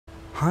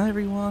Hi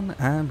everyone,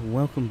 and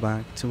welcome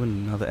back to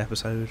another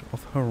episode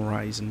of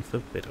Horizon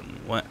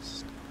Forbidden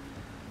West.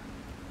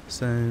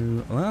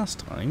 So, last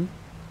time,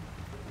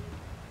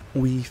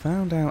 we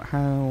found out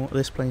how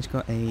this place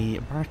got a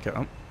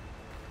backup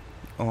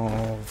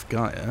of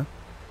GAIA,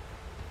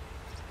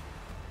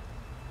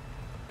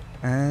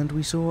 and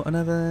we saw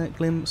another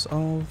glimpse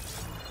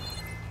of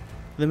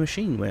the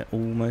machine we're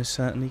almost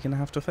certainly going to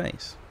have to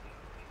face.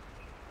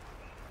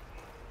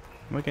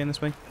 Am I going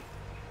this way?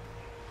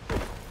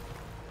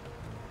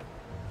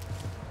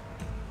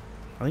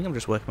 I think I'm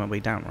just working my way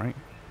down, right?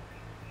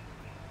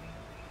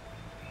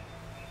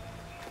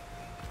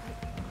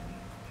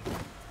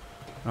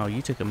 Oh,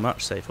 you took a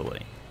much safer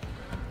way.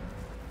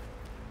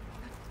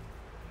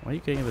 Why are you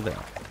going over there?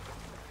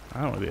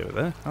 I don't want to be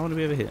over there. I want to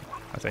be over here,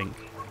 I think.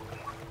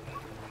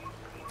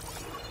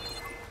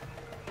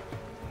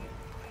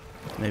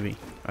 Maybe.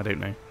 I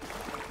don't know.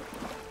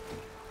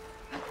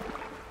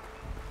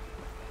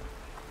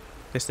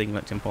 This thing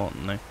looked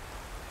important, though.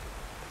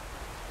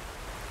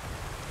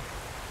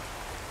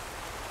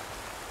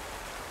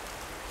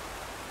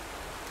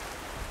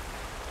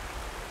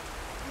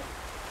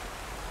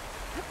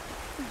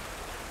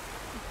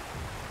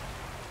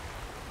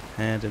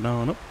 Heading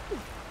on up.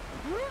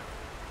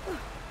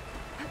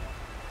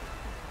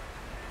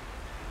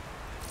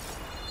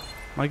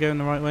 Am I going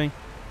the right way?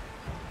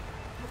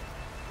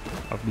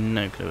 I've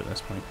no clue at this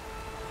point.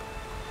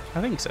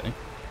 I think so.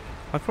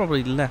 I've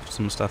probably left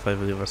some stuff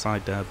over the other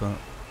side there, but... Wow.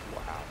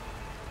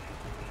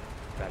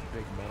 That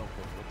big metal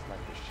thing looks like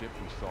the ship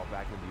we saw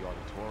back in the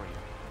auditorium.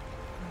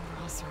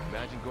 We're also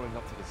Imagine going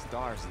up to the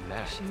stars in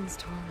that. machines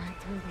tore right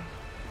through them.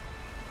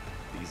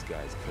 These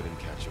guys couldn't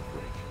catch a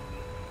break.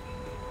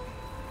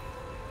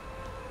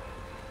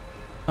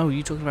 Oh,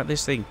 you talking about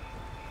this thing?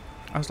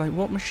 I was like,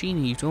 what machine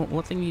are you talking?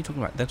 What thing are you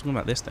talking about? They're talking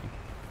about this thing.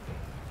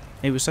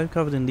 It was so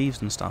covered in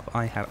leaves and stuff,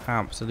 I had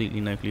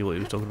absolutely no clue what he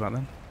was talking about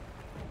then.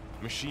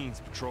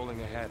 Machines patrolling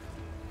ahead.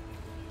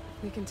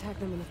 We can tag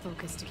them in the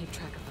focus to keep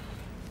track of them.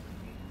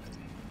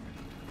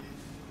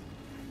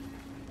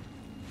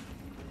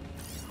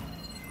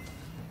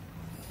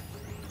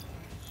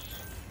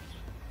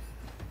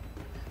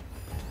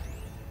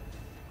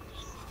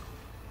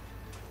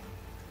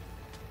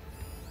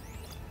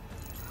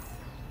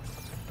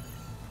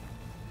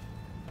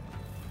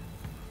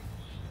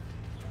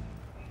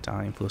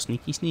 Time for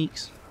sneaky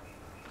sneaks.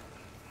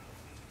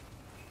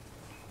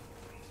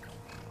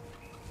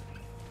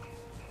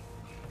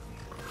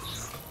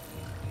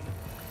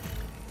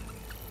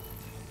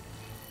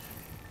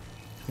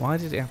 Why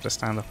did it have to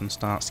stand up and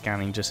start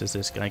scanning just as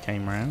this guy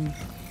came round?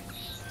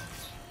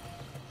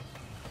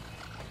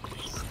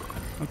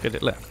 How good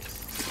it left.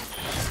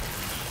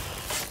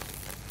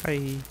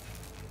 Hey.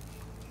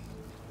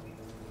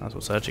 Might as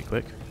well search it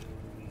quick.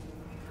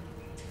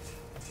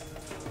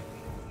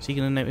 Is he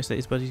going to notice that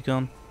his buddy's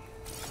gone?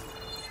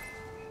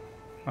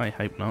 I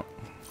hope not.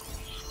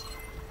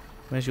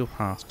 Where's your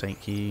path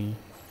take you?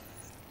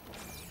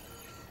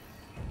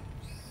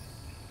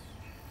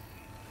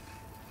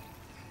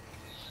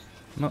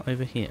 Not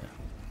over here.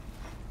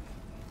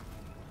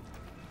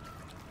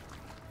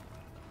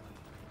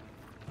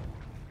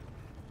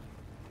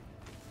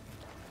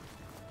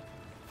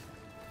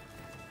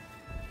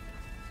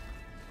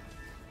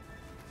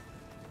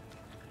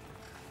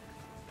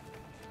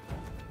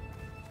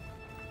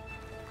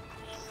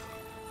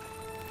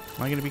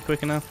 Am I going to be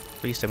quick enough?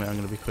 Please tell me I'm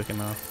going to be quick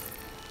enough.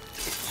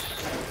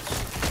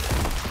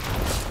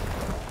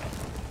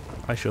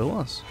 I sure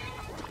was.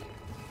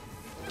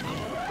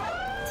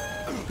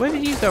 Where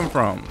did you come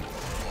from?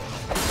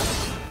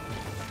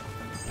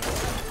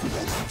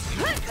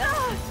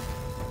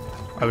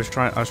 I was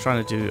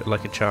trying to do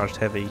like a charged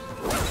heavy.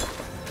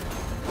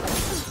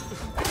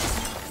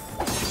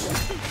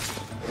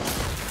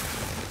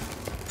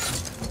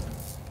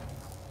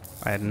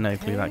 I had no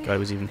clue that guy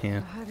was even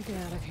here. How to get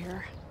out of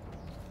here?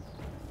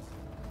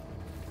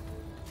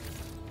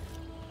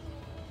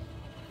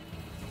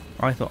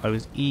 I thought I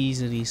was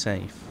easily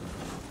safe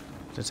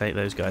to take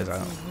those guys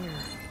out.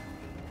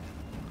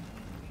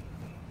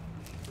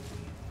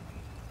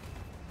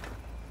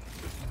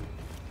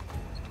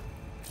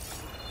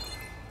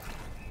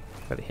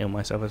 Better heal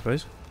myself, I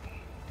suppose.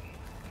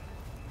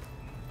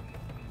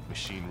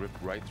 Machine ripped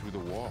right through the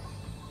wall.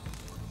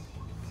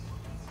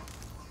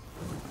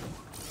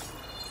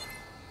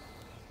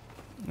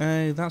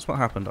 No, that's what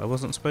happened. I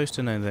wasn't supposed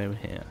to know they were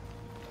here.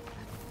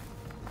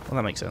 Well,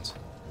 that makes sense.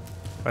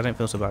 I don't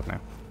feel so bad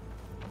now.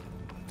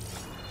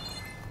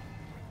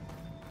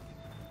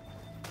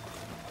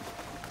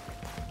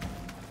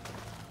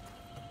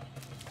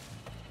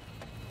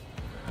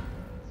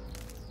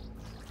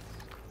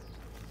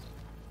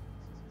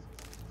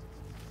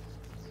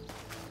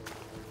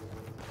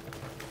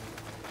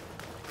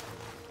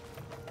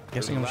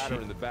 Guessing I'm ladder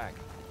in the back.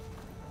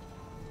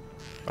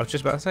 I was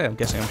just about to say, I'm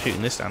guessing I'm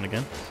shooting this down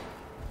again.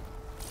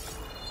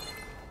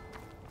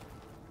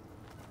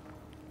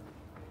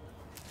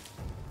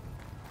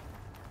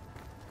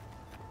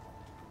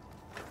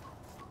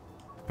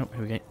 Oh,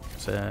 here we go.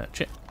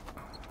 Search it.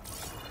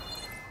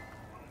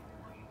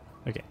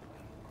 Okay.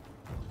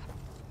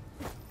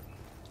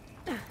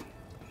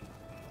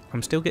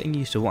 I'm still getting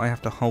used to what I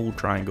have to hold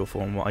triangle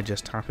for and what I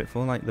just tap it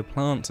for. Like the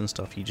plants and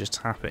stuff, you just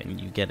tap it and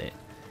you get it.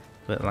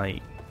 But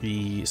like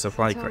the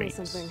supply Tell me crates.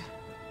 something.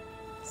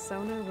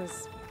 Sona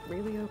was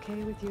really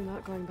okay with you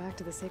not going back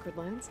to the Sacred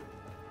Lands?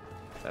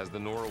 As the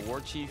Nora war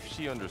chief,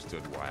 she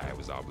understood why I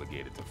was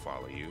obligated to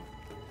follow you.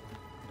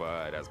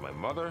 But as my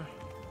mother,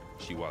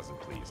 she wasn't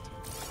pleased.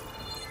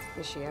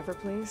 Is she ever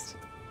pleased?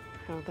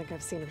 I don't think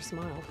I've seen her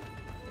smile.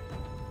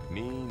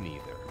 Me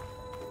neither.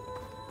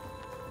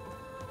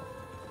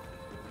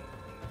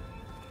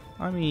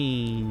 I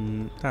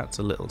mean, that's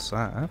a little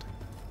sad.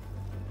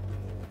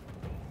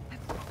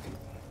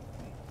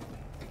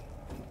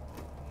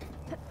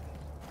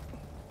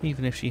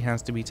 Even if she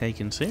has to be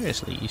taken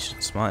seriously, you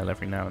should smile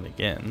every now and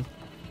again.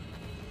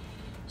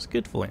 It's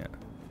good for you.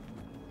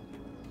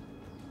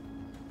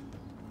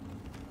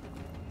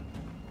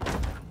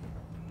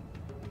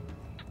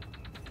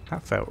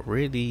 That felt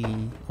really,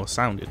 or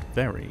sounded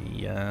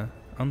very,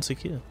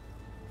 unsecure.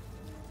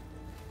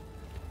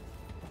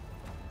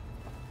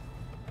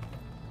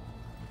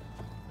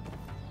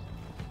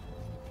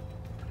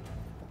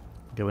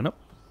 Going up?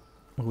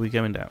 Or are we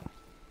going down?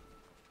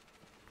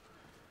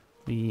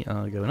 We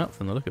are going up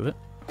from the look of it.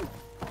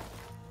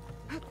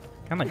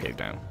 Can I go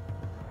down?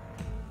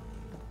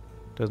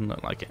 Doesn't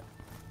look like it.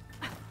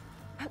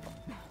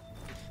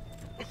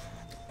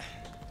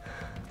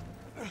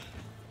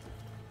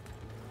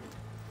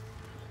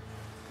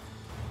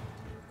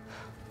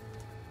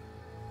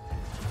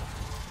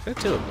 There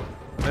are two of them.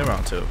 There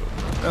are two of them.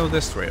 Oh,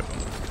 there's three of them.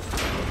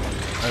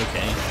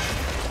 Okay.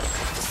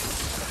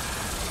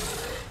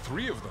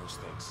 3 of those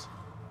things.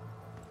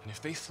 And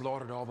if they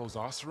slaughtered all those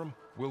Oseram,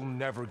 we'll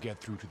never get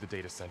through to the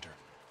data center.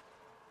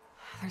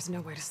 There's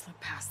no way to slip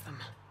past them.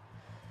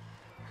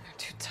 They're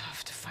too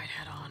tough to fight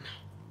head on.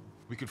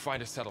 We could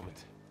find a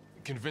settlement.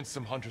 Convince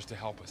some hunters to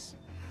help us.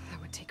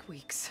 That would take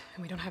weeks,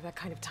 and we don't have that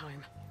kind of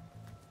time.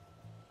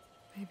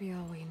 Maybe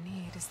all we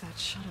need is that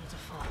shuttle to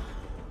fall.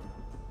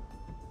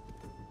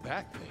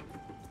 That thing?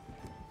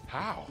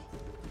 How?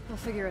 We'll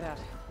figure it out.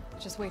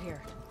 Just wait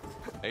here.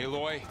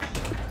 Aloy.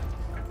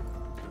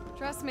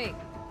 Trust me.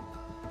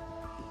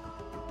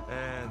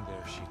 And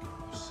there she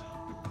goes.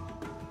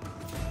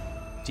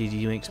 Did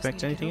you expect Just need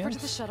to anything get over else?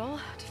 to the shuttle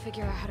to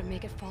figure out how to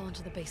make it fall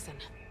into the basin.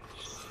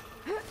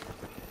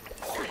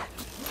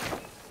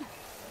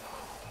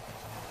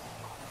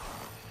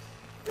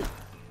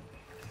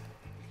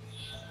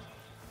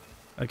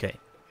 Okay.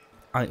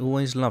 I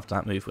always loved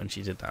that move when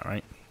she did that,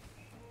 right?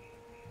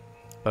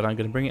 But I'm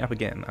going to bring it up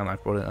again, and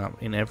I've brought it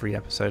up in every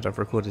episode I've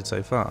recorded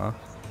so far.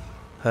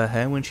 Her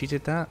hair when she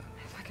did that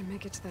If I can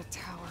make it to that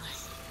tower,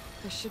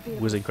 I should be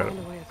able was to incredible.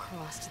 find a way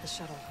across to the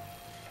shuttle.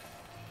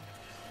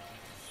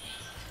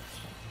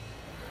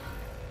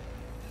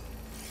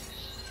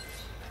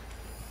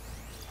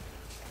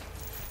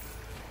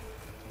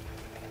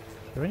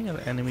 Are there any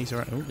other enemies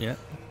around? Oh, yeah.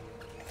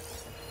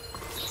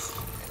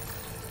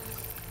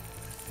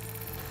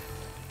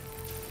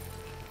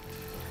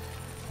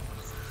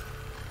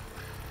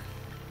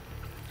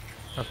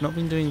 I've not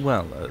been doing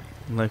well at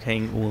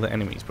locating all the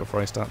enemies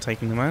before I start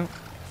taking them out.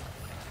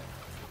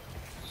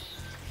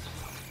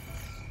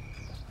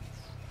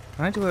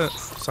 Can I do a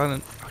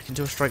silent... I can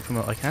do a strike from...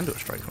 I can do a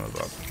strike from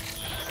above.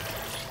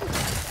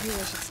 Maybe I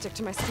should stick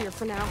to my spear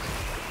for now.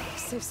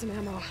 Save some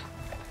ammo.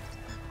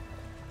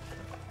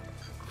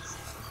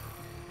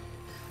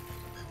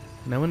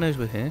 No one knows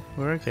we're here.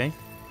 We're okay.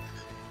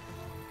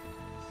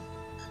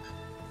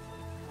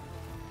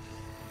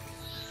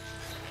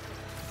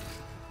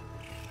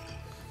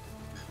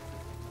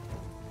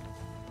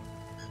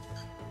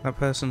 That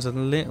person's a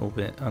little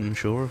bit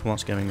unsure of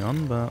what's going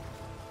on, but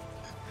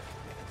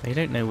they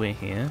don't know we're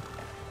here.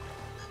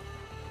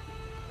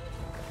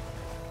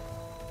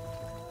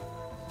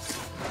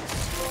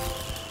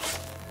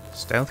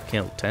 Stealth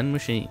killed 10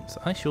 machines.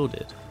 I sure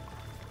did.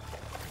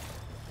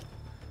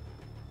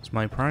 It's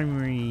my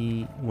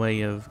primary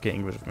way of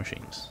getting rid of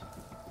machines.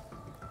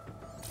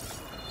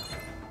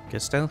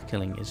 Because stealth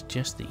killing is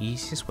just the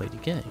easiest way to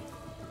go.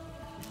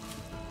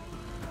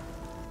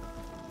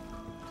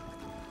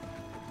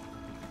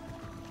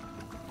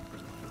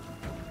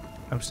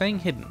 I'm staying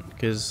hidden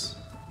because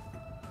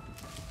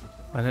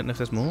I don't know if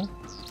there's more.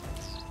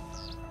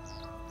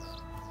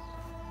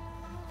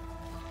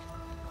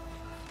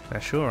 There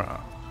sure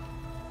are.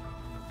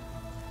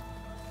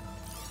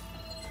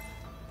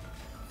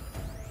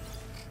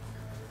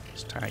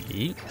 Just tag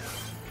you.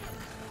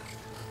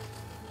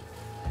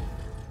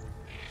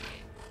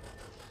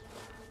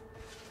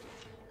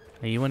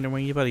 Are you wondering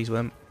where your buddies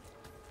went?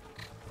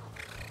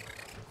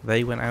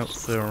 They went out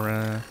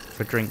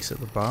for drinks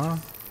at the bar.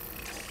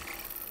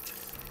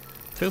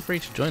 Feel free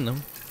to join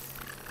them.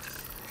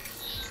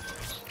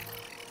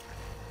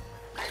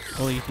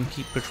 Or you can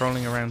keep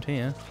patrolling around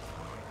here.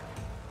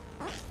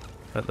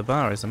 But the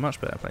bar is a much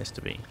better place to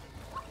be.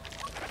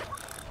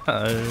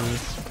 Uh-oh.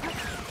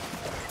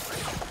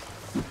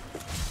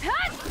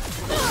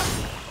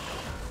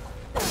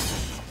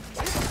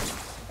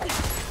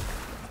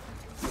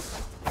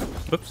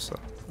 Whoops.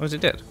 Oh, is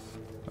it dead?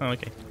 Oh,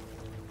 okay.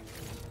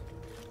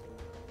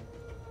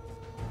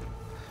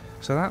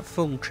 So that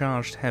full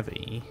charged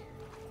heavy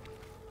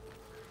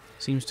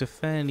seems to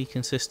fairly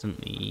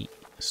consistently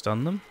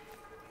stun them.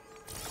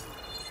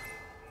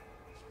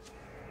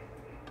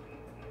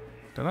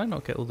 Did I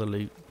not get all the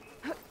loot?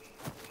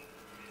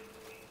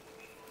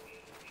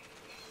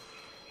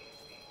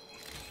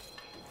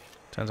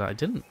 Turns out I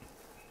didn't.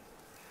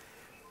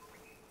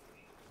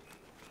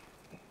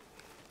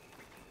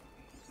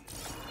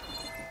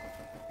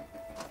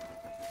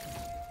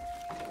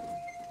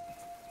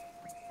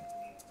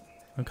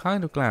 I'm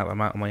kind of glad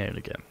I'm out on my own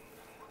again.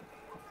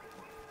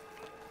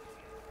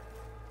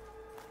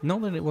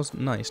 Not that it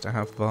wasn't nice to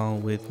have Val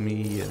with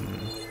me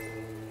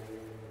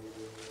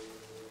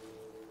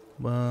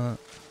but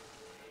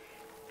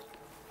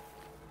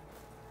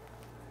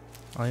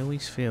I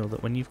always feel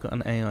that when you've got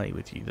an AI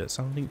with you that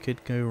something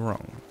could go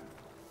wrong.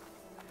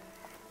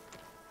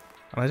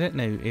 And I don't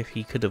know if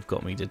he could have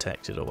got me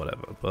detected or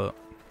whatever, but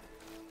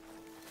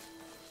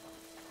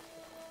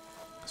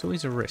it's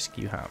always a risk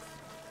you have.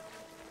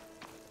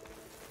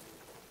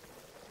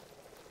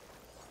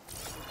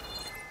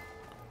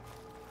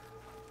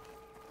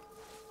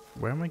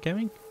 Where am I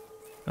going?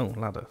 Oh,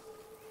 ladder.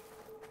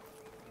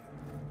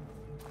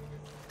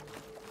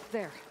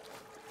 There.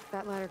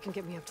 That ladder can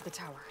get me up to the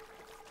tower.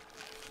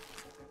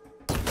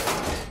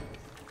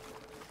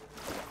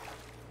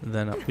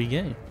 Then up we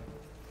go.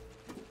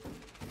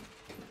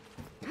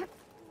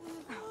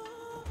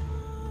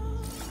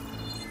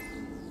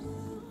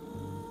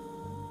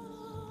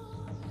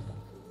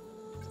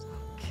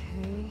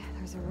 Okay,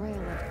 there's a rail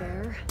up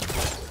there. I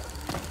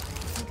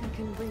think I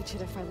can reach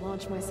it if I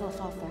launch myself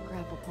off that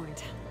grapple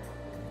point.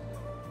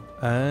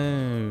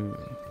 Oh.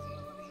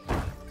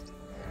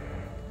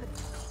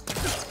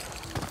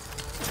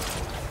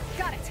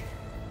 Got it!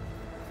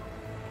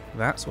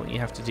 That's what you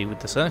have to do with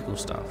the circle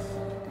stuff.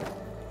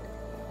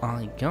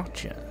 I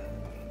gotcha.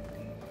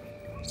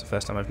 It's the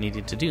first time I've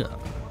needed to do that.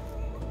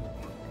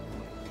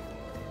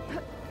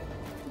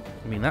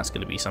 I mean, that's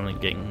going to be something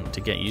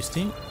to get used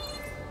to.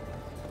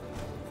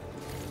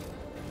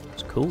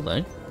 It's cool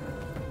though.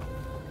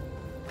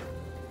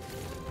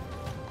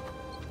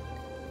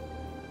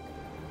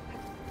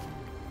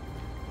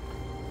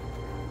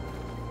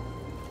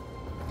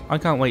 I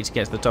can't wait to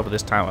get to the top of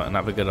this tower and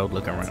have a good old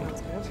look around.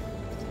 Sounds good.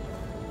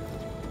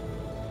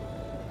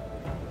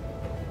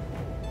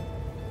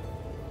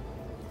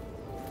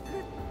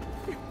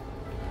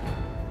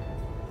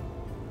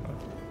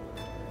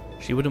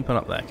 She wouldn't put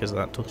up there because of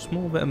that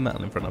small bit of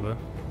metal in front of her.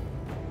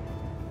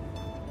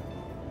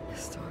 The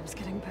storm's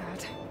getting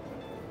bad.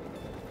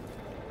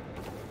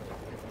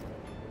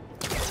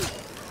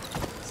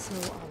 So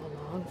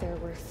all along, there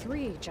were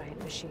 3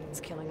 giant machines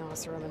killing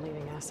Oseram and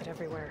leaving acid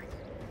everywhere.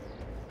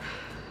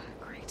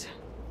 Great.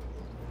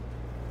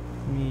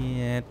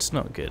 Yeah, it's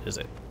not good, is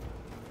it?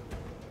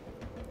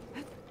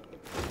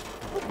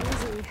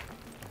 Easy.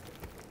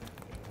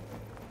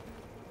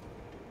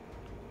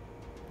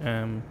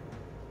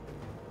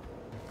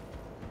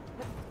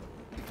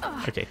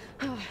 Okay.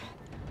 That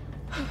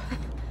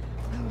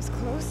was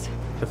close.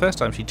 The first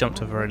time she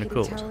jumped of her own Getting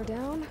accord. tower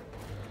down.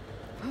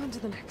 On to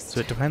the next.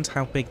 So it depends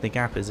how big the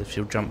gap is if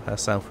she'll jump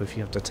herself or if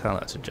you have to tell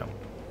her to jump.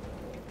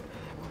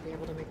 I won't be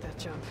able to make that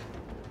jump.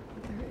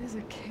 But there is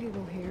a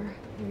cable here.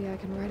 Maybe I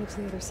can ride it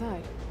to the other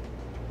side.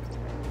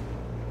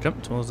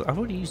 Jump towards... I've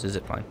already used the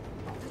zipline.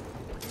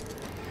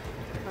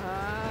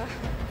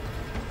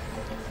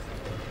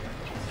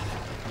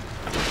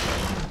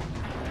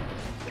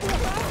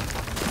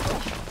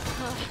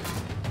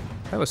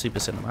 That was super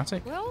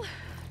cinematic. Well,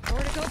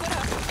 nowhere to go but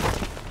up.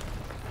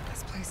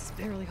 This place is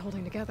barely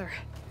holding together.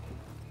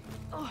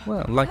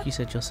 Well, like you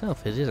said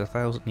yourself, it is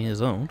 1,000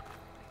 years old.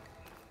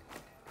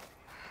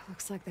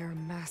 Looks like there are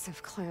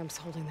massive clamps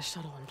holding the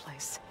shuttle in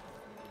place.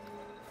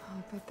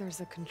 I'll bet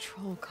there's a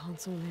control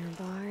console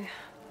nearby.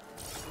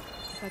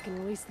 If I can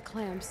release the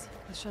clamps,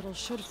 the shuttle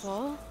should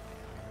fall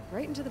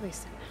right into the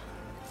basin.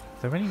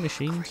 Are there any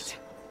machines? Great.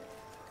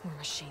 More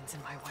machines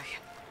in my way.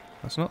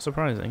 That's not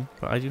surprising,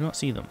 but I do not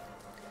see them.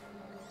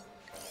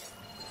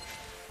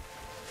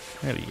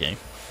 There we go.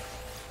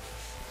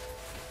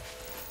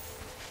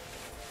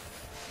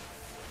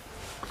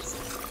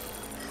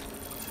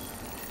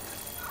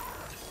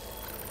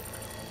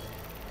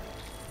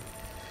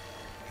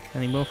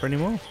 Any more for any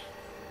more?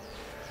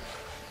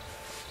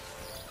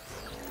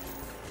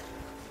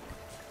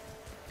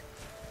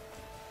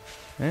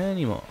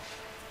 Any more?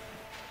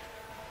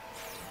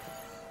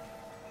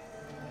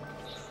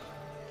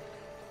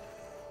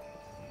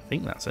 I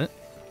think that's it.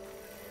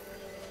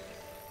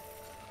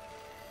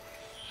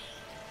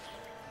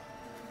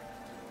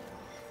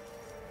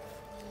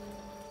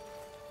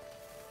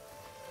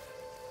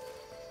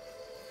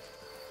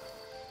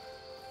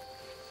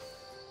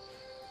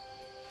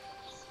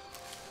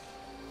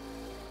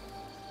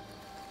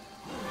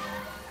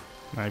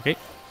 Okay.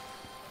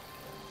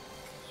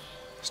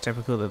 It's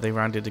typical that they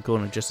rounded the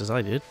corner just as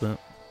I did, but,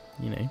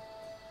 you know.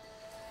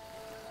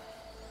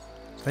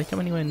 Do they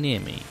come anywhere near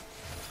me?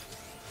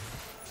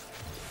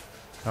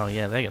 Oh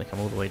yeah, they're going to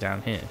come all the way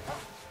down here.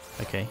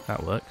 Okay,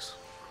 that works.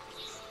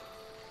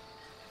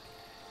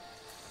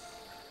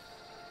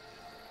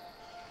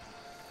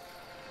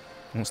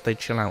 Once they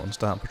chill out and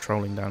start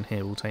patrolling down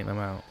here, we'll take them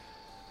out.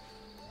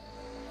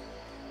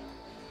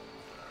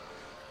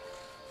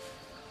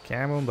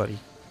 Come on, buddy.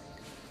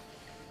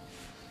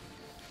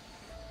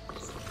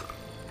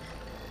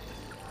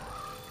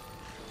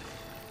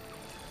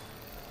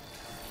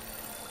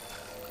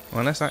 Well,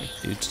 unless that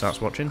dude starts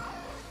watching.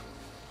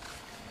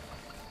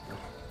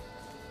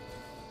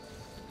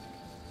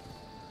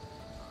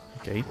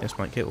 Okay, this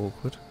might get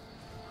awkward.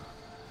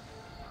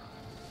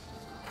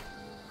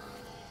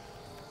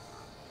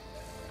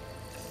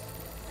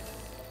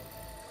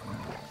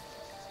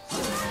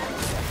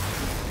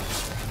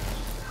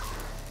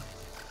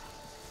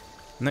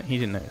 No, he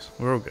didn't notice.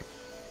 We're all good.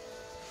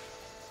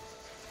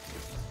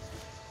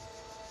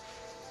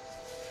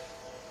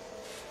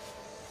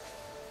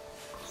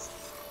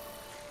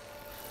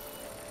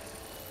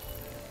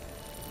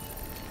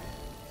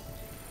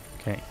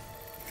 Okay.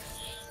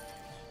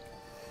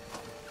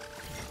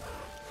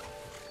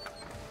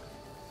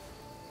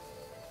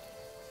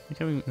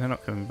 They're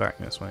not coming back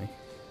this way.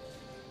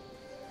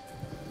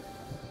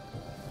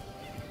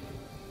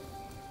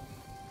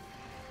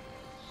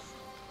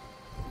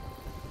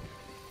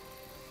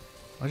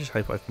 I just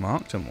hope I've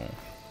marked them all.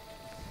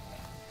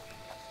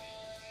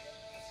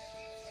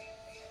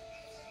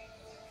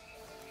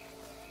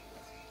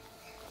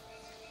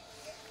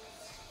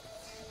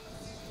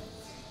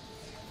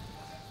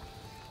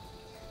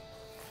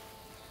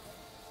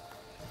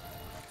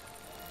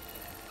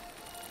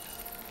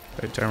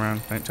 Don't turn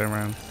around, don't turn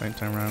around, don't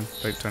turn around,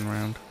 don't turn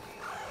around.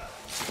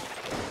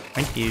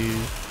 Thank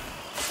you.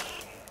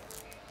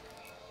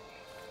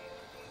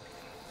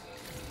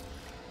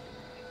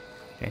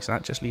 Okay, so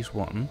that just leaves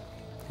one.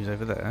 Who's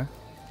over there?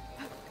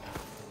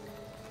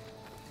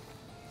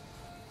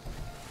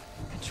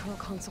 Control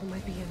console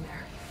might be in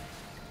there.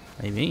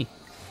 Maybe.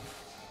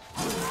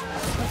 Got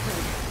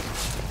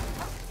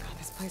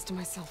this place to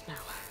myself now.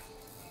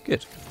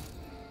 Good.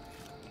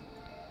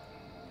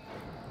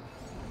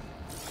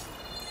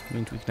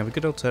 Means we can have a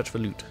good old search for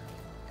loot.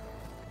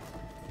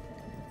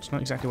 It's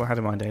not exactly what I had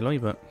in mind, Aloy,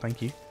 but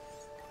thank you.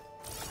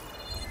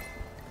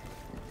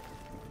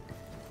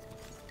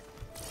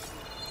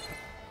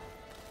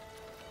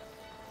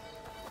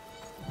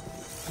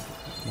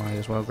 Might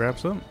as well grab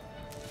some.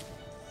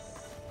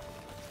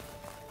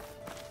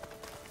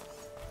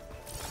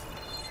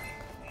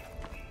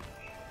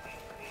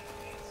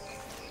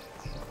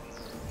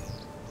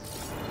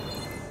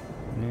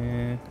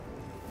 Yeah.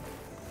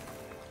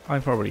 I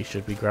probably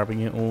should be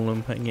grabbing it all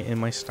and putting it in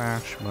my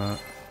stash,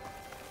 but...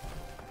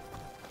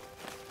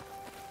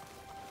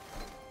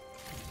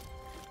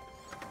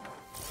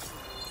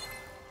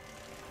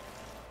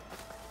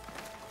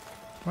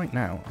 right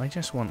now, I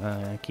just want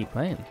to keep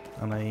playing,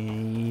 and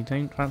I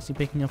don't fancy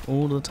picking up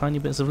all the tiny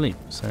bits of loot,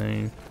 so...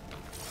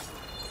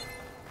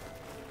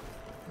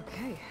 Okay.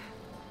 Time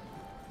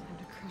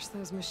to crush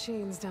those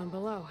machines down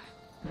below.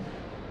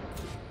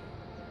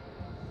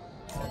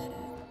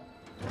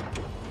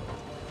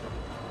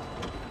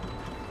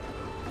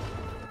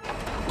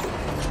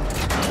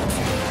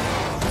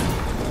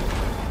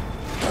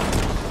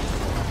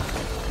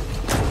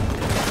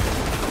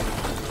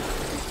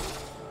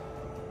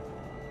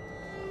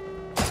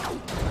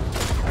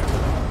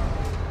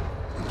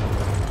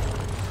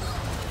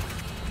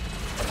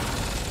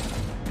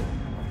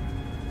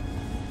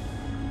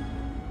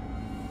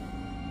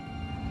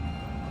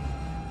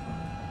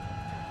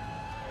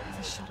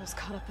 The shuttle's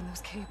caught up in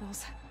those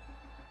cables.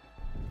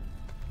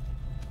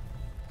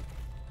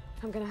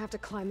 I'm gonna have to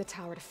climb the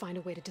tower to find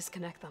a way to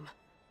disconnect them.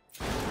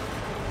 How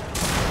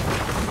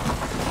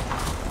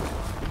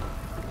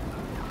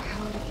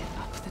to get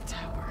up the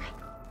tower?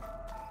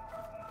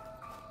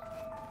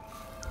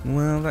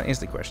 Well, that is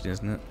the question,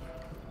 isn't it?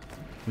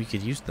 We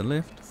could use the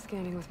lift.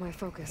 Scanning with my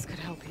focus could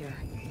help here.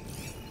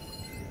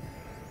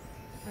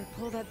 If I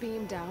pull that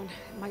beam down,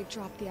 it might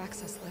drop the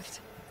access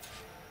lift.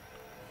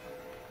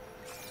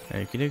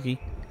 Okie dokie.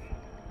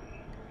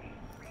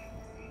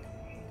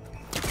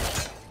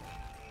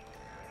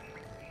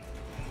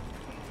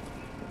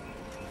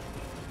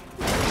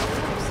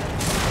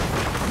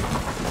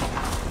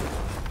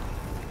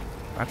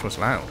 That was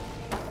loud.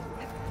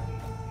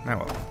 Now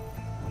what?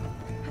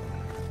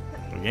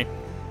 Okay.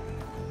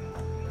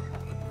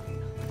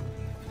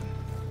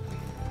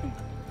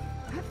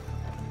 I've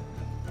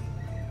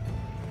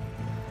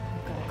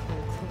got to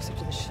climb closer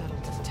to the shuttle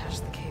to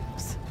detach the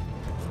cables.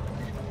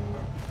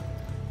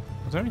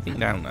 Was there anything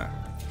down there?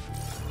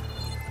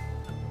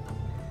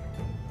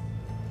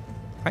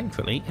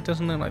 Thankfully, it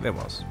doesn't look like there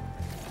was.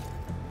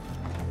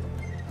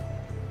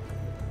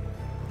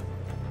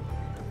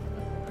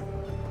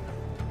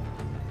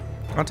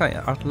 I'll tell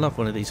you, I'd love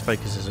one of these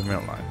focuses in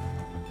real life.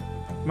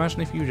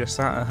 Imagine if you just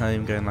sat at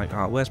home going like,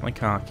 oh, where's my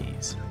car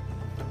keys?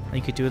 And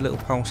you could do a little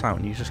pulse out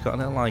and you just got a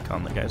little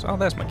icon that goes, oh,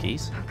 there's my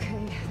keys.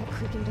 Okay, that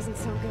creaking doesn't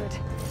sound good.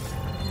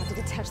 I'm gonna have to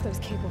detach those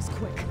cables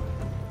quick.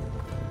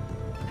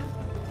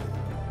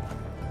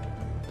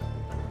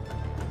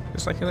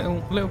 Just like a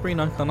little green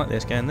icon like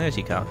this going, there's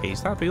your car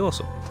keys. That'd be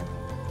awesome.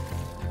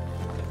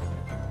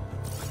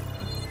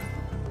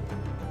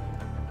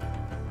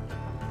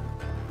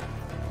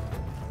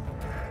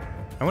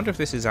 I wonder if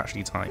this is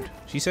actually timed.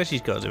 She says she's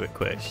got to do it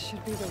quick. This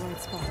should be the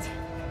right spot.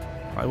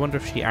 I wonder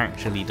if she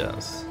actually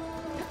does.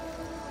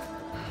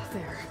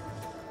 There.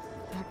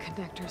 That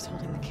connector's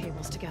holding the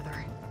cables together.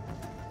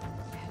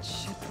 It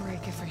should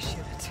break if I shoot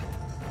it.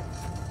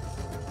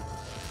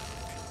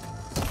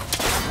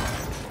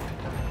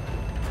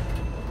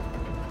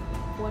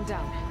 One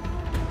down.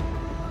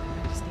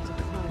 I just need to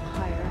climb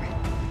higher.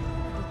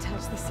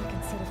 Detach the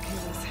second set of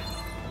cables.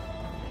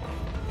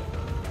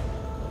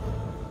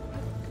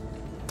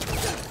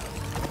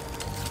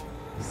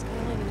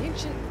 Scaling an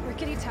ancient,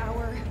 rickety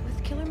tower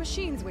with killer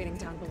machines waiting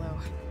down below.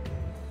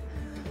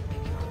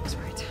 Maybe Rob was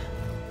right.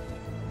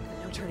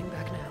 No turning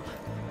back now.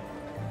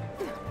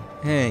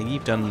 Hey,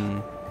 you've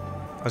done...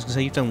 I was going to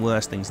say you've done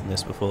worse things than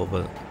this before,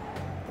 but...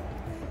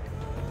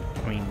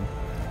 I mean...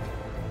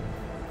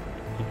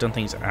 You've done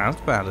things as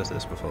bad as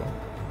this before.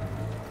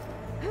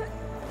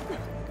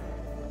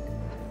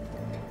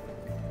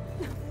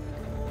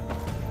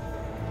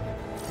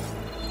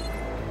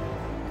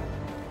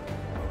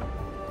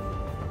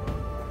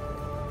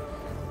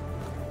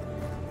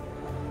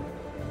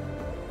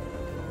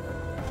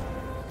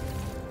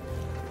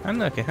 And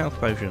look, a health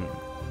potion.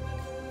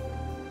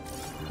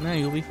 No,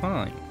 you'll be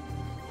fine.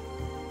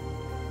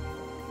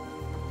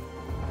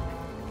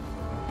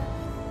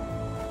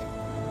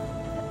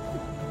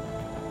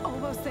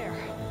 Almost there.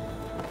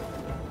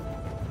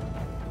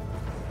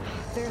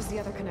 There's the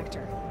other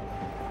connector.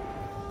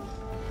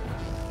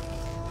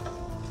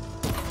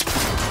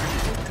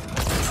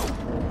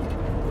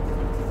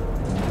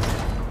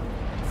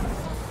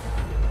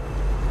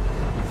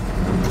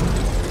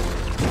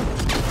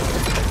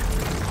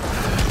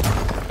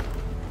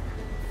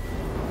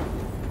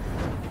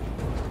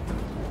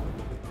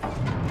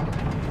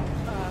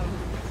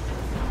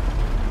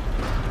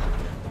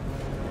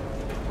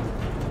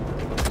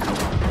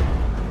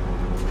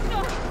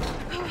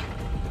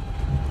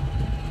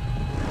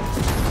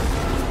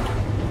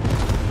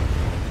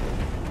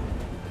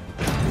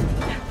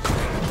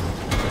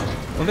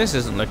 Well, this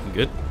isn't looking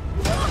good.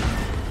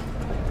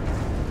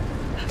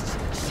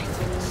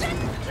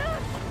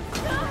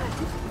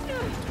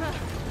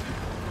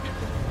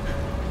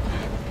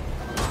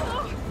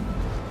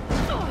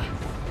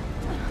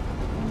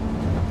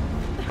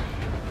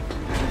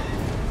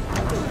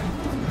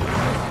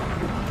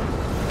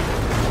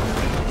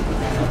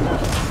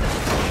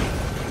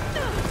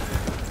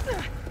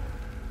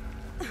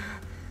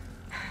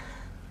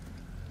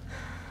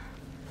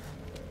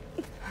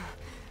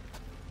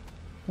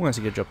 Well, that's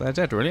a good job there,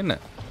 Dead, really, isn't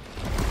it?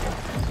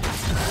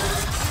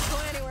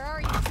 Going anywhere,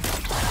 are you?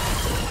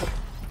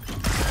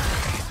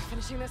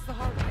 Finishing this the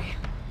hard way.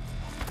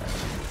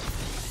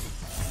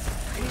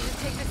 I need to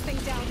take this thing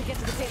down to get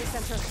to the data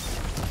center.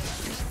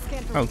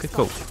 Scan for Oh, weak good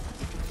call. spots.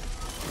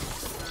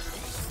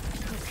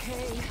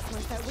 Okay,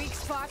 where's that weak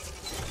spot?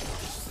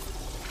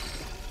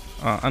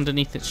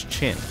 Underneath its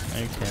chin.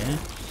 Okay.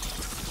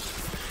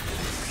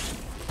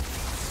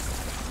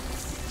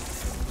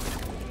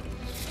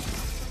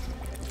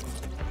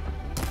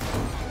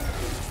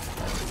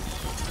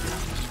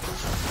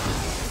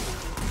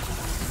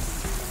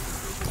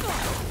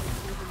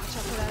 Watch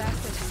out for that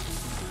acid.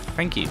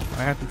 Thank you.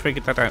 I haven't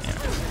figured that out yet.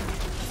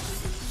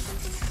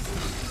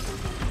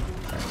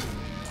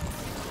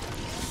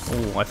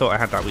 Oh, I thought I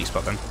had that weak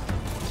spot then.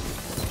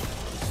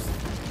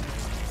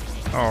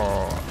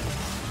 Oh.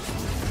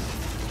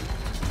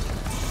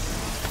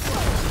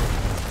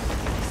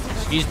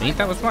 Excuse me,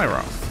 that was my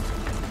wrong.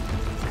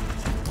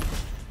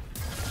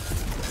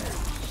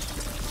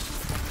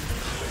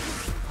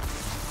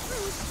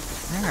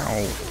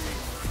 Ow.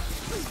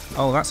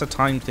 Oh, that's a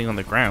timed thing on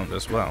the ground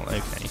as well.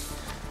 Okay.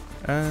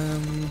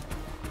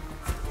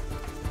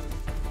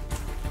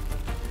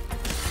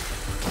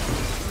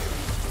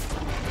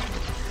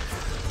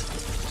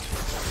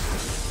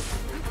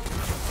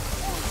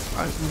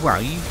 Wow,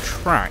 you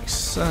track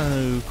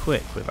so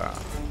quick with that.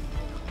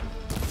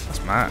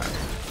 That's mad.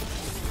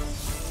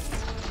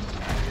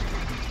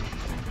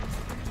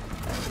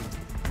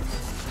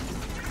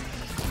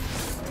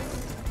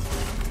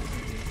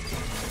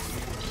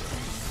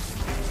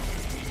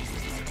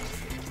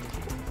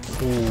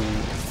 Ooh.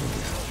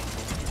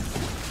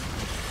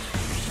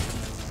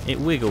 It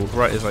wiggled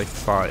right as I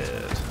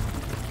fired.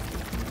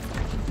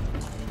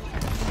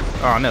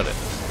 Oh, I nailed it.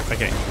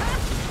 Okay.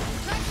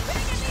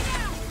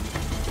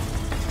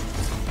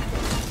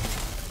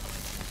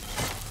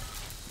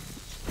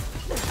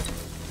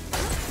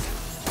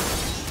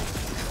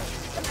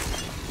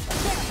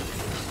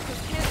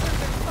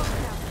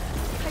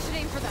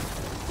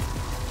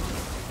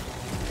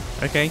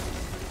 Okay.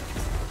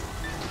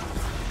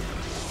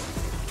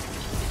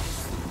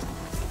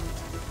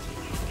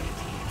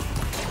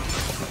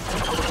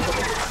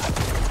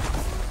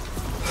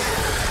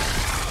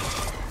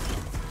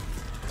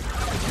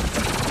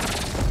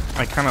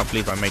 I cannot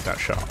believe I made that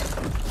shot.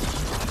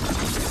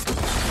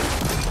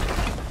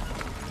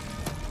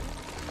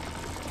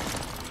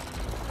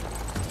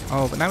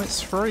 Oh, but now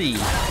it's free.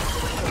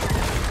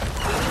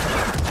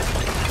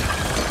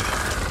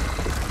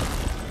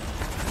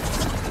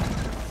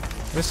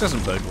 This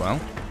doesn't bode well.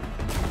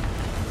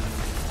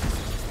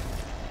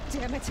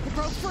 it! It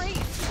broke free!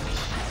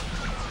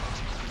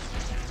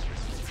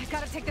 I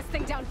gotta take this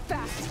thing down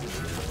fast.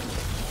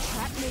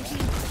 Trap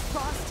maybe?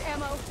 Frost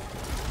ammo?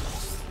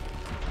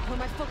 Or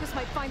my focus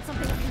might find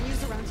something I can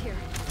use around here.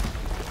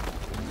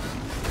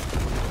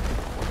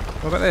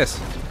 What about this?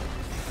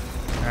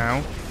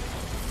 Ow.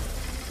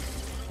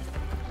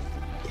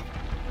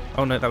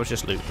 Oh no, that was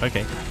just loot.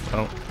 Okay,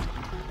 well.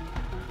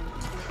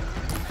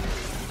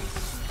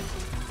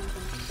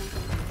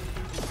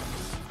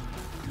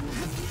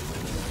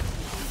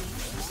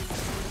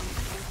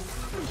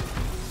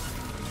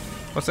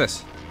 What's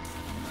this?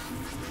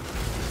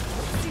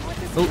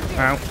 Oh,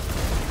 ow.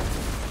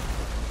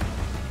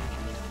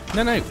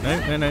 No, no, no,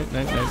 no, no, no,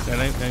 no, no, no,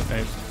 no, no,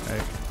 no.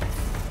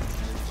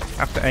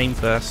 Have to aim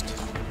first.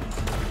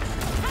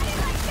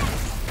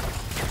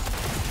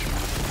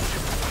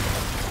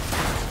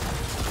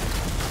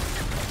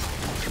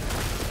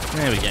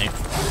 There we go.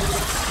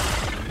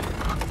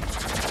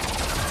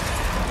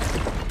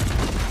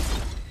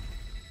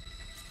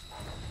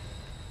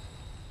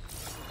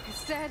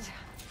 It's dead.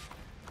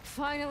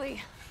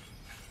 Finally.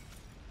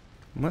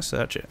 Let's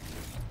search it.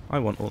 I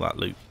want all that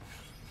loot.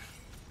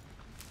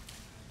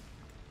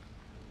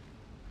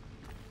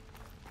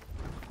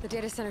 The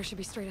data center should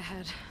be straight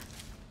ahead.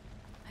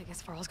 I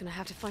guess Varl's gonna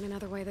have to find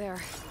another way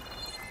there.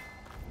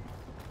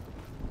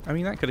 I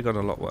mean, that could have got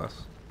a lot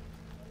worse.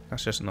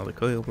 That's just another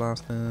coil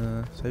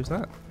blaster. So's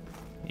that?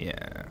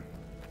 Yeah.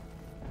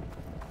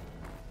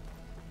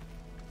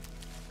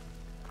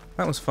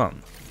 That was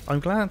fun. I'm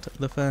glad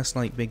the first,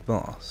 like, big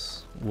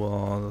boss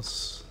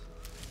was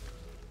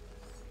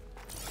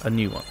a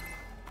new one.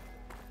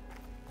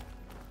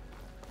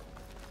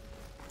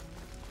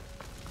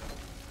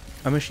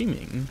 I'm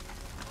assuming...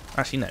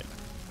 Actually, no.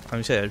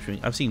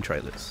 I've seen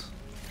trailers.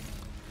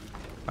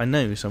 I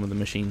know some of the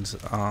machines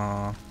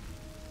are...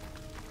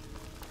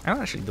 And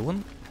actually, the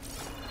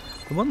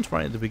ones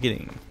right at the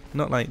beginning,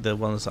 not like the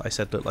ones that I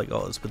said look like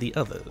Oz, but the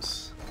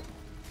others,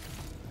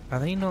 are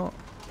they not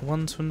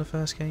ones from the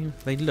first game?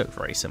 They look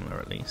very similar,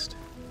 at least.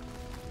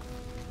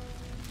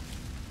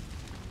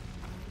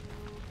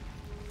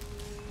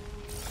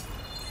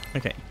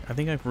 Okay, I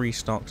think I've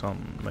restocked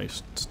on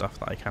most stuff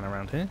that I can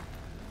around here.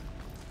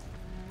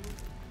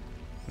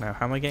 Now,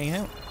 how am I getting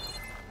out?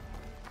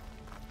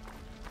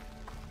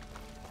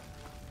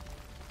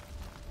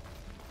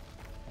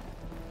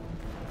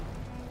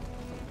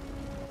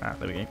 Ah,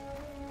 there we go.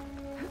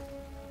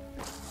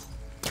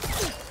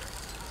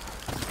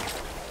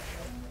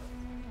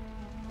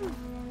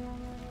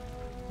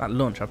 That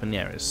launch up in the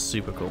air is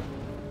super cool.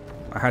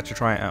 I had to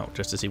try it out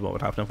just to see what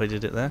would happen if I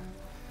did it there.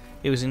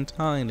 It was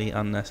entirely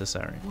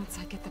unnecessary. Once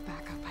I get the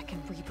backup, I can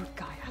reboot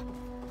Gaia.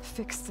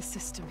 Fix the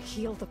system,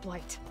 heal the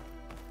blight.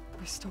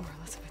 Restore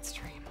Elizabeth's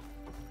dream.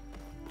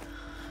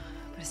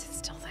 But is it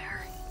still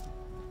there?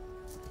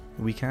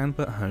 We can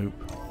but hope.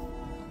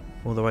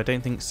 Although I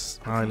don't think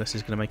Silas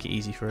is going to make it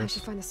easy for I us.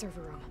 should find the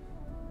server room.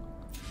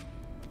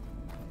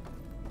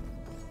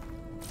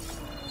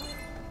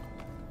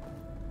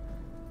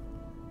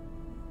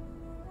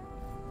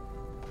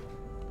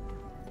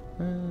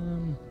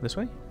 This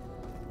way?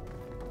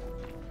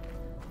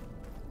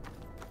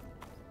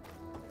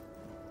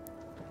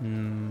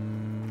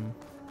 Can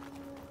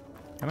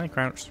I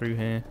crouch through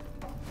here?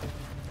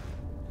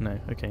 No,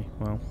 okay,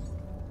 well.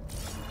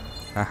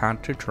 I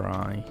had to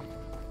try.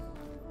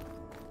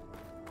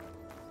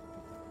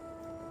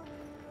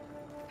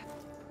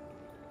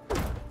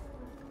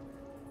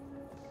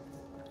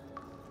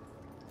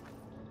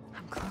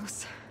 I'm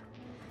close.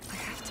 I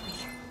have to be.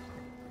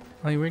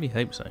 I really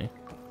hope so.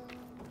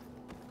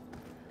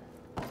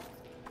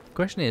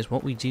 Question is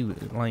what we do,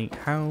 like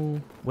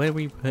where are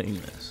we putting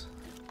this?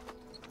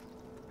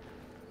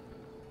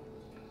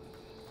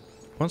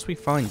 Once we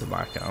find the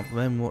backup,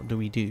 then what do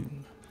we do?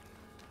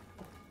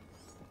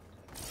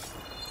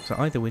 So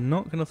either we're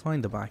not going to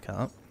find the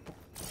backup,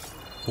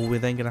 or we're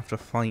then going to have to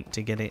fight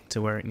to get it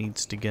to where it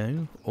needs to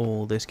go,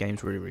 or this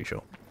game's really, really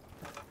short.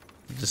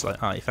 Just like,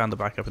 you found the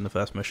backup in the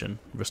first mission,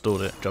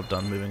 restored it, job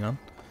done, moving on.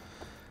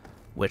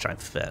 Which I'm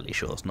fairly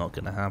sure is not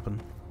going to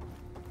happen.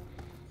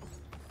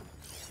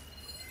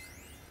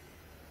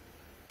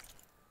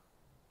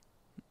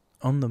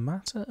 On the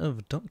matter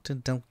of Dr.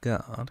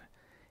 Delgard,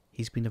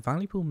 he's been a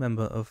valuable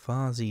member of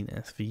Far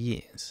Zenith for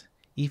years.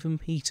 Even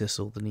Peter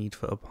saw the need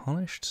for a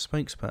polished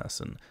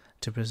spokesperson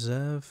to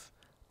preserve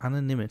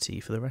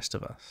anonymity for the rest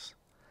of us.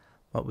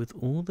 But with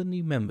all the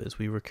new members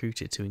we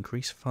recruited to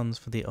increase funds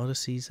for the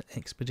Odyssey's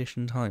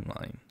expedited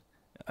timeline,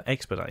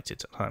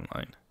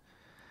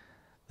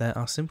 there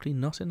are simply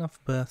not enough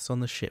berths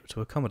on the ship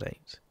to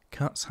accommodate.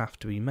 Cuts have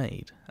to be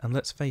made, and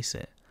let's face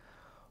it,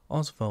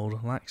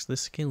 Oswald lacks the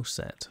skill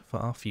set for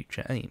our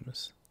future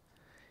aims.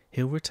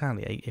 He'll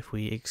retaliate if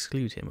we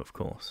exclude him, of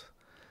course,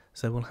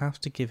 so we'll have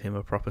to give him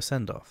a proper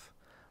send-off,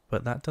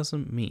 but that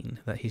doesn't mean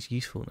that his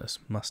usefulness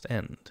must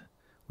end.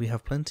 We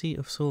have plenty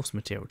of source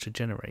material to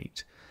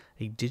generate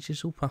a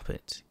digital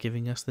puppet,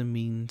 giving us the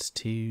means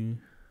to...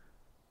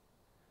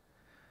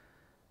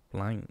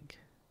 blank.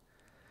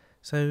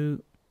 So...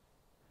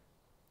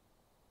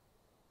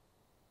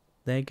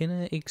 they're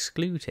gonna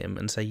exclude him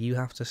and say you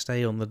have to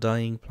stay on the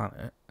dying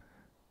planet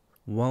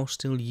while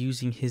still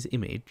using his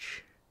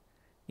image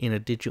in a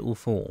digital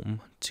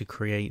form to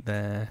create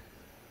their,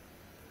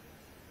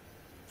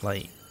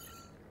 like,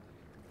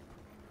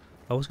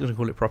 I was going to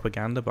call it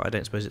propaganda, but I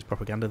don't suppose it's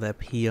propaganda, their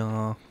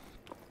PR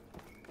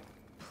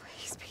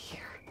Please be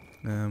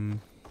here.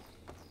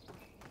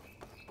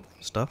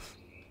 stuff.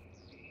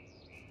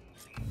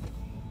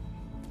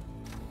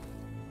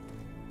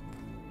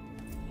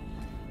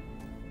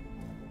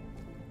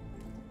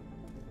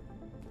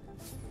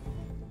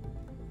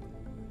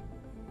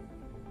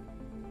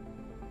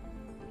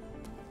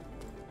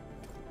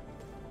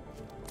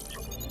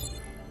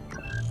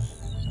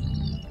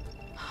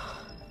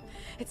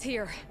 It's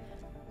here.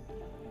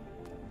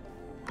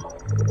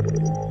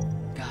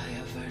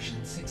 GAIA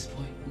version 6.9.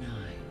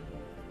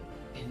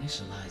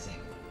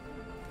 Initializing.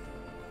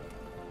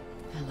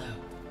 Hello.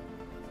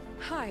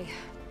 Hi.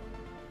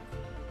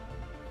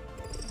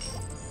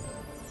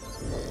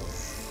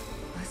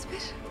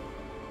 Elizabeth?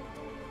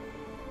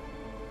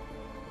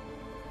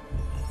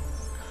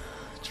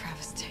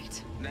 Travis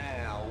Tate.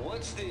 Now,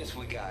 what's this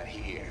we got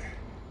here?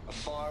 A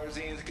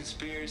Farzian's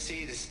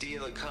conspiracy to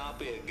steal a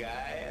copy of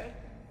Gaia?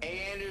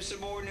 And her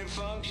subordinate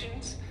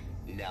functions?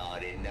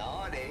 Naughty,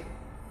 naughty.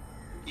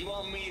 You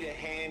want me to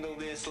handle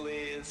this,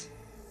 Liz?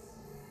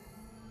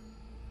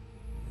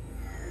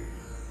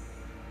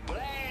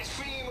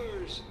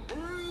 Blasphemers!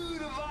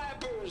 Brood of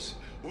vipers!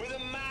 With a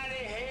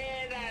mighty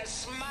hand I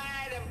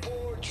smite and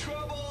pour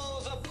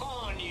troubles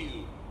upon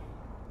you!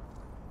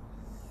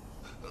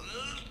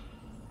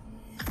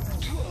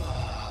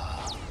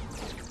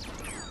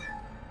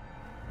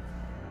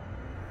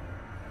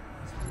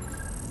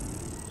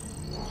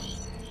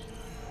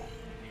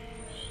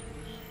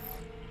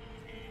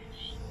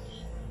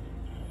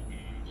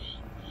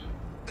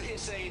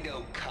 This ain't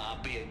no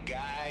copy of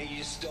Gaia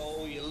you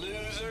stole, you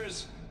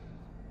losers.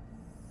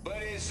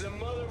 But it's the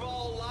mother of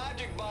all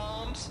logic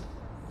bombs.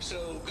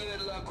 So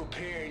good luck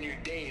repairing your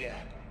data.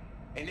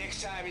 And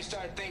next time you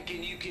start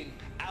thinking you can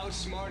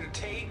outsmart a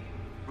Tate,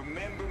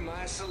 remember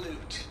my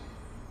salute.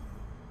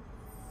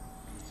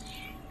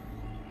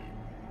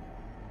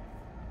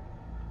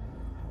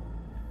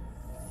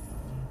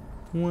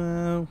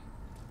 Well,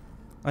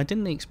 I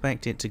didn't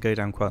expect it to go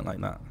down quite like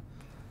that.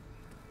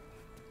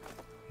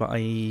 But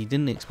I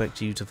didn't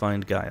expect you to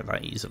find Gaia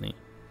that easily.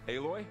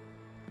 Aloy?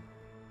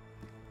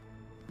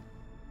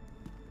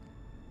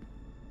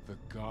 The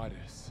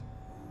goddess.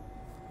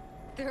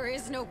 There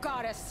is no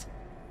goddess.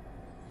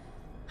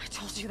 I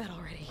told you that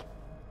already.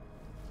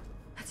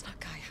 That's not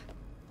Gaia.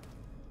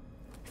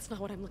 It's not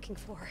what I'm looking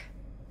for.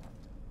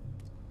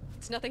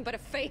 It's nothing but a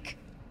fake.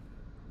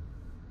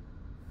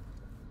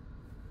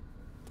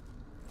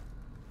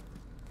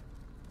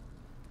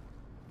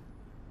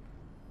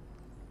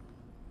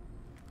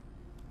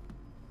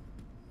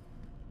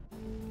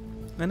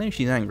 I know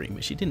she's angry,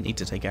 but she didn't need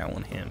to take it out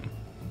on him.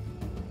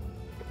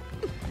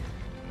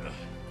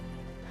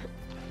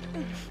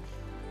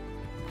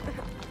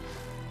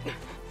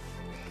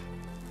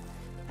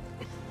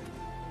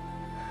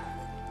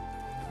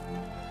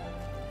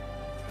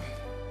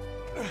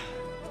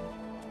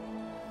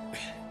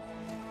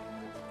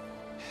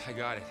 I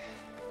got it.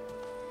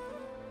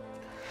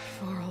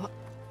 Varl,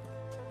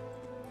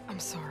 I'm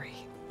sorry.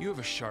 You have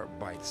a sharp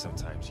bite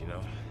sometimes, you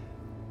know?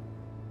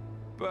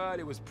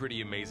 But it was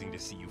pretty amazing to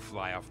see you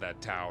fly off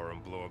that tower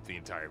and blow up the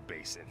entire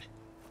basin.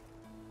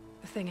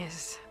 The thing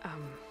is,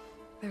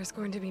 there's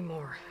going to be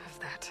more of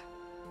that.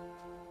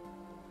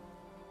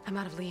 I'm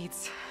out of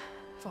leads,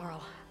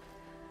 Varl.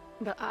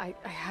 But I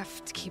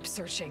have to keep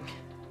searching.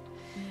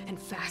 And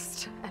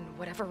fast. And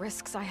whatever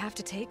risks I have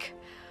to take,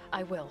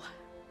 I will.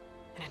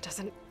 And it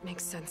doesn't make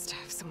sense to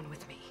have someone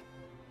with me.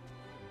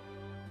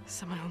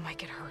 Someone who might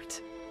get hurt.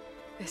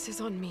 This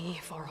is on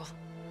me, Varl.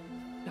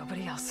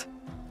 Nobody else.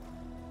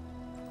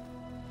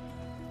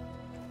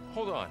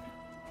 Hold on.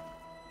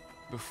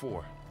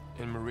 Before,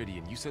 in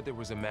Meridian, you said there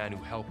was a man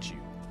who helped you.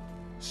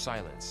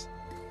 Silence.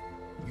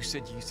 You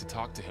said you used to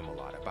talk to him a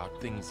lot about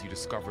things you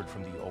discovered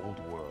from the old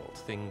world,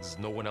 things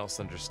no one else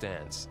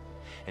understands.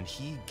 And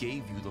he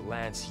gave you the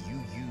lance you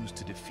used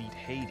to defeat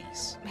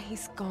Hades.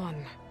 He's gone,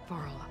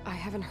 Varl. I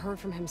haven't heard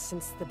from him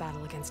since the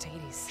battle against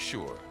Hades.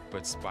 Sure,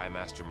 but Spy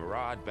Master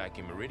Murad back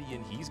in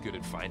Meridian, he's good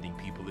at finding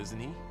people, isn't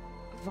he?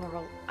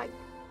 Varl,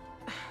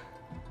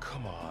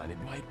 Come on,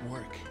 it might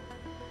work.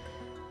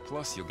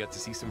 Plus, you'll get to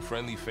see some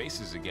friendly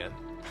faces again.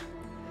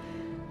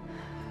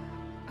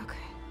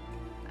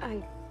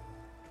 Okay.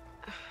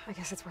 I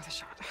guess it's worth a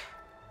shot.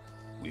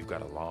 We've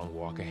got a long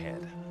walk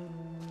ahead.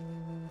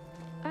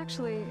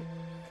 Actually,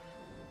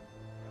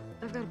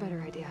 I've got a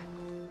better idea.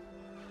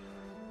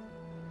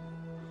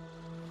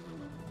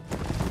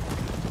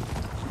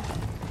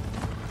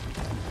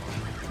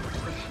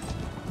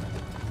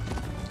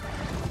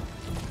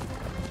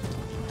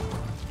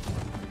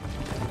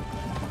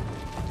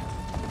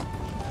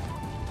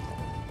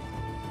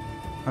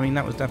 I mean,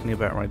 that was definitely a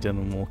better idea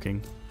than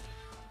walking.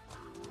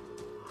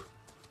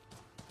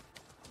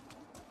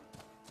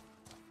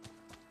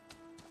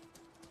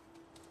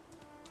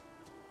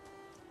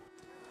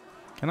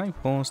 Can I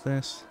pause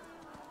this?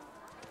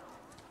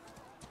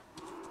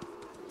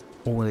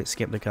 Or will it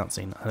skip the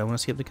cutscene? I don't want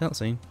to skip the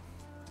cutscene.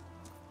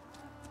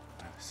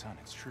 By the sun,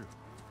 it's true.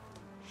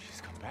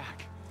 She's come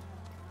back.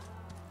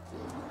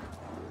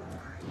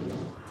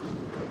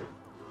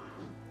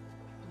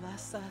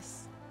 Bless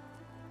us.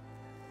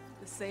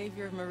 The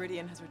savior of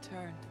Meridian has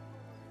returned.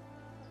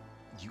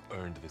 You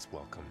earned this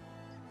welcome.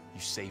 You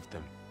saved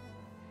them.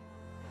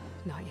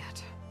 Not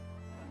yet.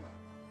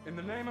 In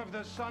the name of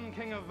the Sun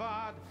King of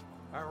Vard,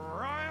 a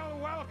royal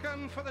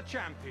welcome for the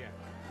champion.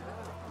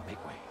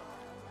 Make way.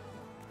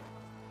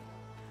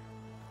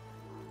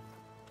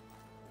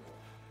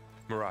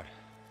 Murad,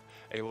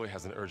 Aloy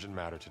has an urgent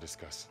matter to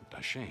discuss.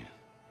 Dashane,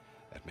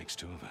 that makes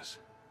two of us.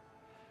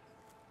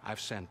 I've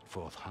sent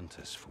forth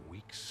hunters for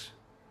weeks,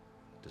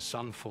 to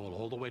Sunfall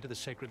all the way to the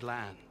Sacred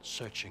Land,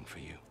 searching for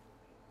you.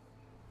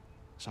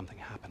 Something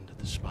happened at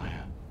the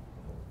Spire.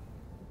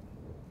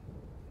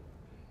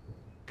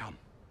 Come.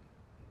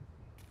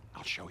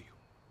 I'll show you.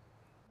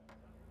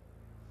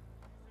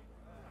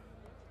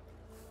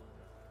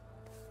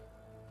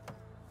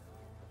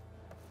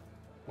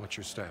 Watch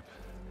your step.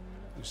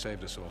 You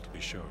saved us all, to be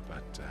sure,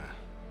 but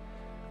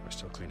we're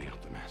still cleaning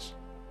up the mess.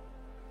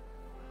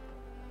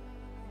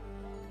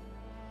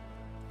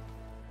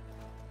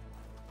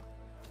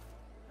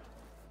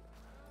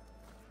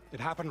 It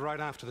happened right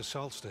after the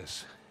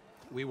solstice.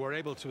 We were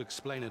able to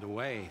explain it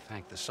away,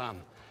 thank the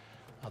sun.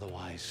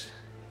 Otherwise,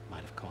 it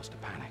might have caused a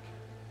panic.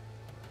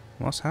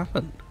 What's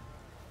happened?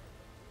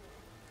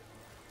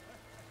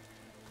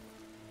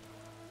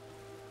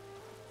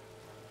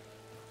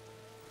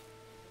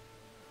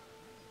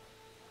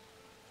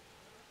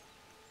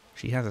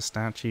 She has a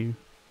statue.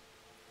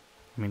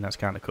 I mean, that's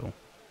kind of cool.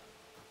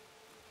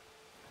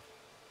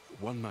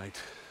 One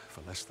night, for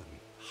less than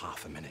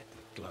half a minute,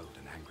 it glowed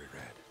an angry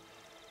red.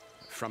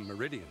 From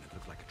Meridian, it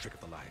looked like a trick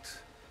of the light.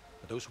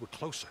 But those who were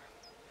closer,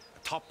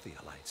 atop the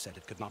light, said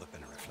it could not have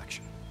been a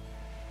reflection.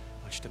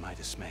 Much to my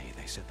dismay,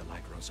 they said the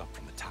light rose up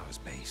from the tower's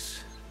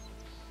base.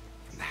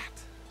 From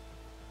that.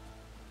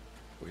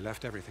 We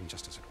left everything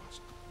just as it was.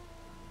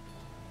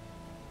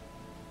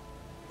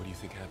 What do you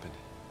think happened?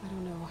 I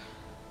don't know.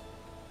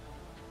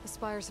 The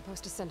Spire's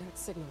supposed to send out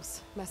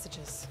signals,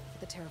 messages,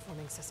 for the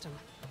terraforming system.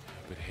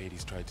 But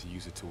Hades tried to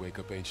use it to wake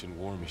up ancient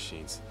war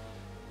machines.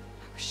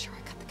 I was sure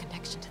I got the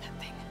connection to that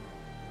thing.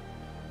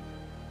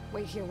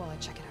 Wait here while I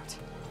check it out.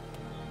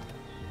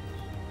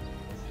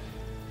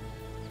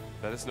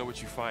 Let us know what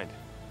you find.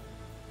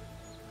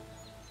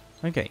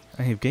 Okay,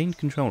 I have gained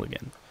control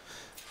again.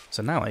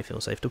 So now I feel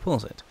safe to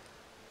pause it.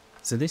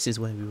 So this is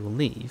where we will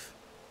leave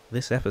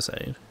this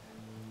episode.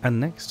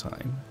 And next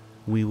time,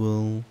 we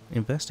will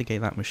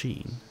investigate that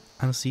machine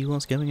and see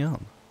what's going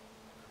on.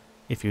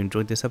 If you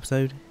enjoyed this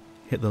episode,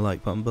 hit the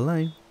like button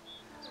below,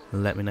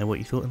 let me know what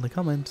you thought in the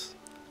comments,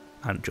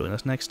 and join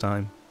us next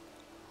time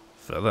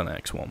for the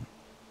next one.